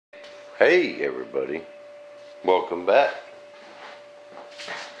Hey everybody, welcome back.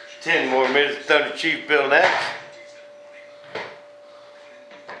 10 more minutes of Thunder Chief Bill next.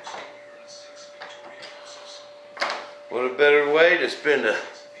 What a better way to spend a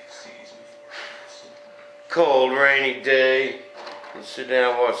cold, rainy day and sit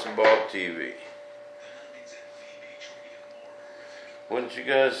down and watch some ball TV. Wouldn't you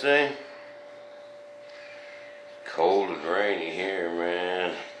guys say? Cold and rainy here,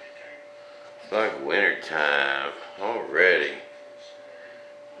 man. It's like winter time already.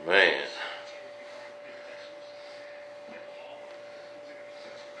 Man.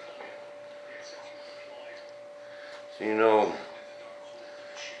 So, you know,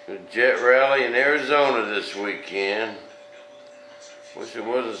 the jet rally in Arizona this weekend. Wish it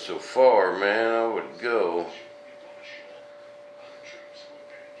wasn't so far, man. I would go.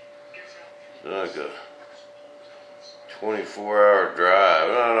 It's like a 24-hour drive.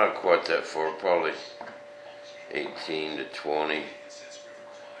 No, not quite that far. Probably 18 to 20.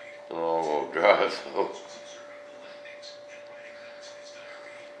 A long old drive, though.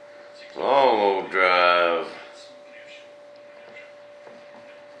 Long old drive.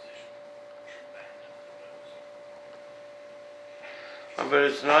 I bet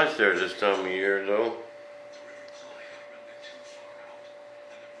it's nice there this time of year, though.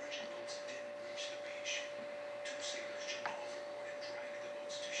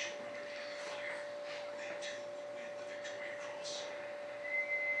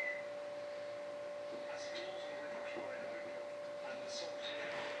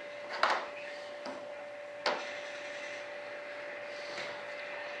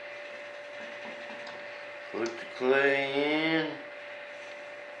 Put the clay in,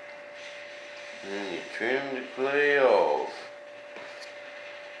 and then you trim the clay off.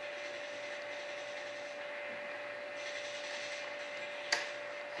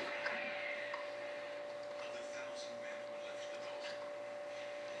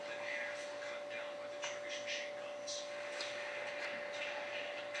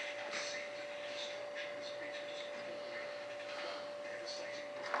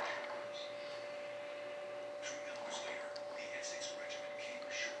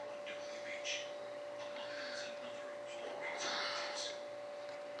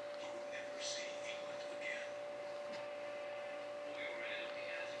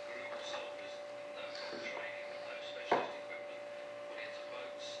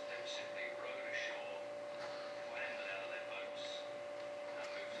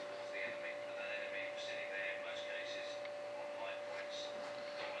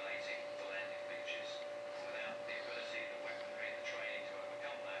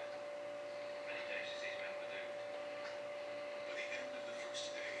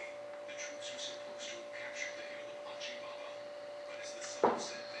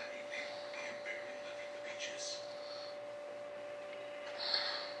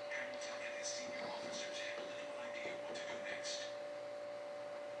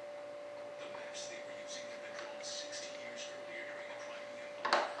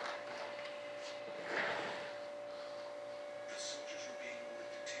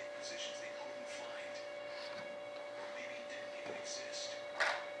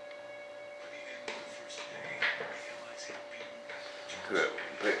 Grab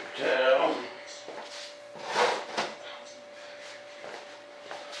a paper towel.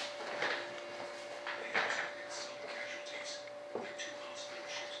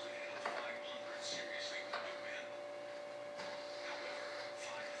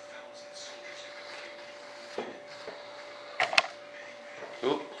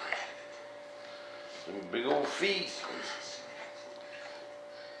 Oop. Some big old feet.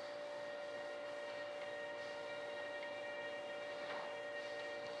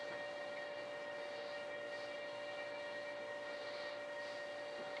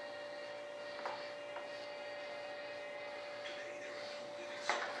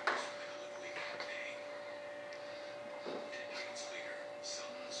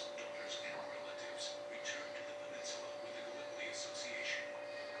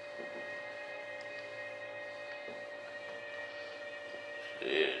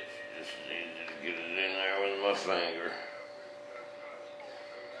 It's just easy to get it in there with my finger.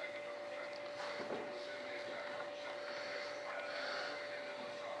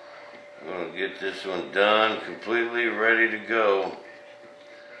 I'm going to get this one done, completely ready to go.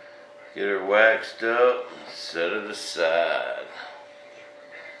 Get her waxed up, set it aside.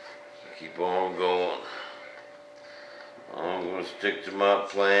 Keep on going. I'm going to stick to my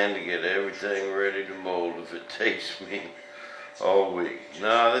plan to get everything ready to mold if it takes me all week.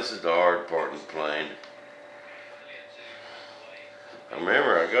 No, this is the hard part in the plane.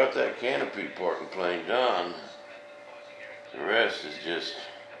 Remember, I got that canopy parking plane done. The rest is just,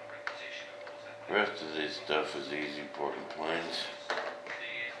 the rest of this stuff is easy parking planes.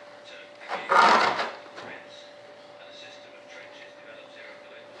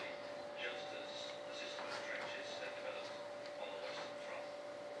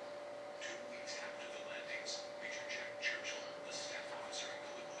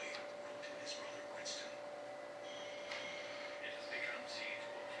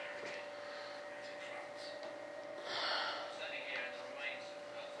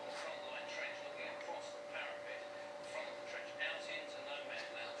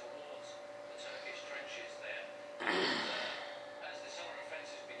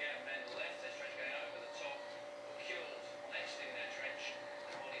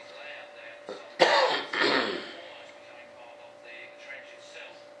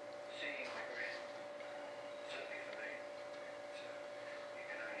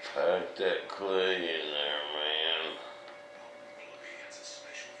 Pack that clay in there, man.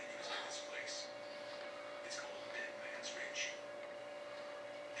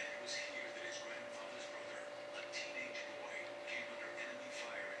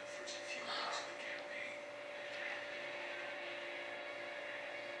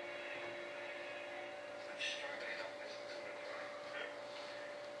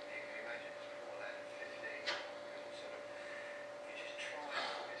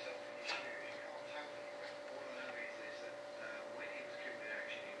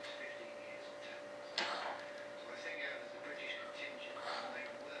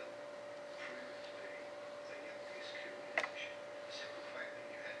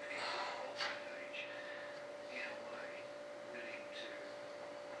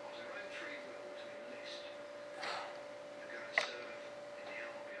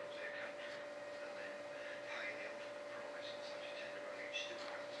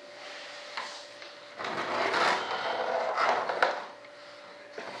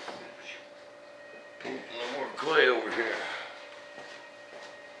 No more clay over here.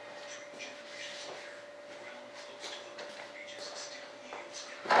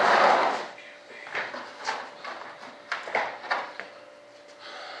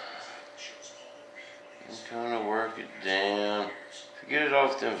 Kind of work it down. If you get it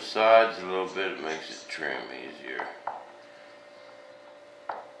off them sides a little bit, it makes it trim easier.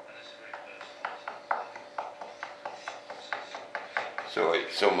 So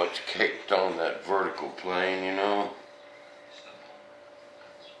it's so much caked on that vertical plane, you know.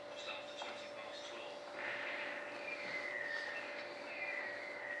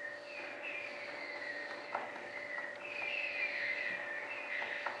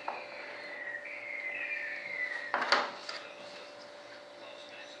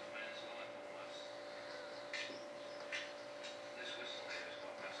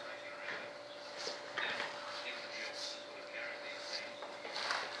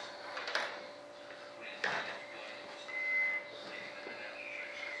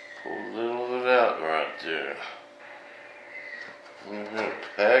 Pull a little of it out right there. And then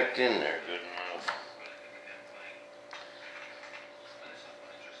packed in there good enough.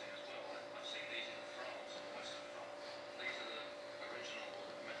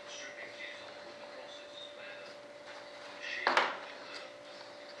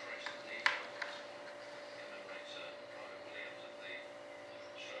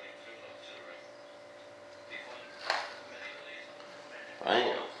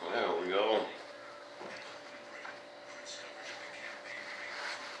 Bam, there we go.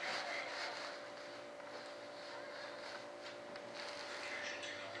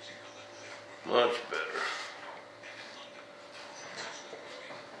 Much better.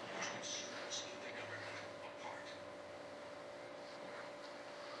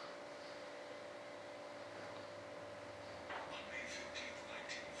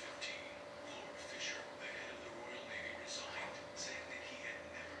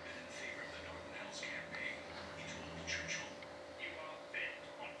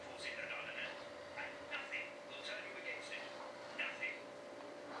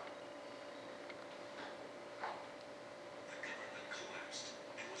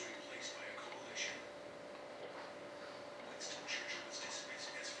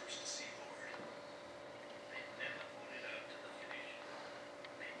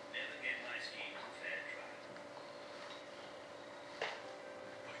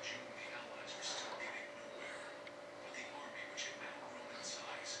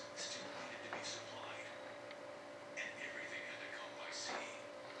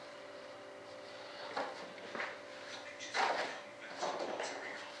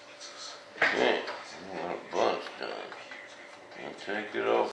 Take it off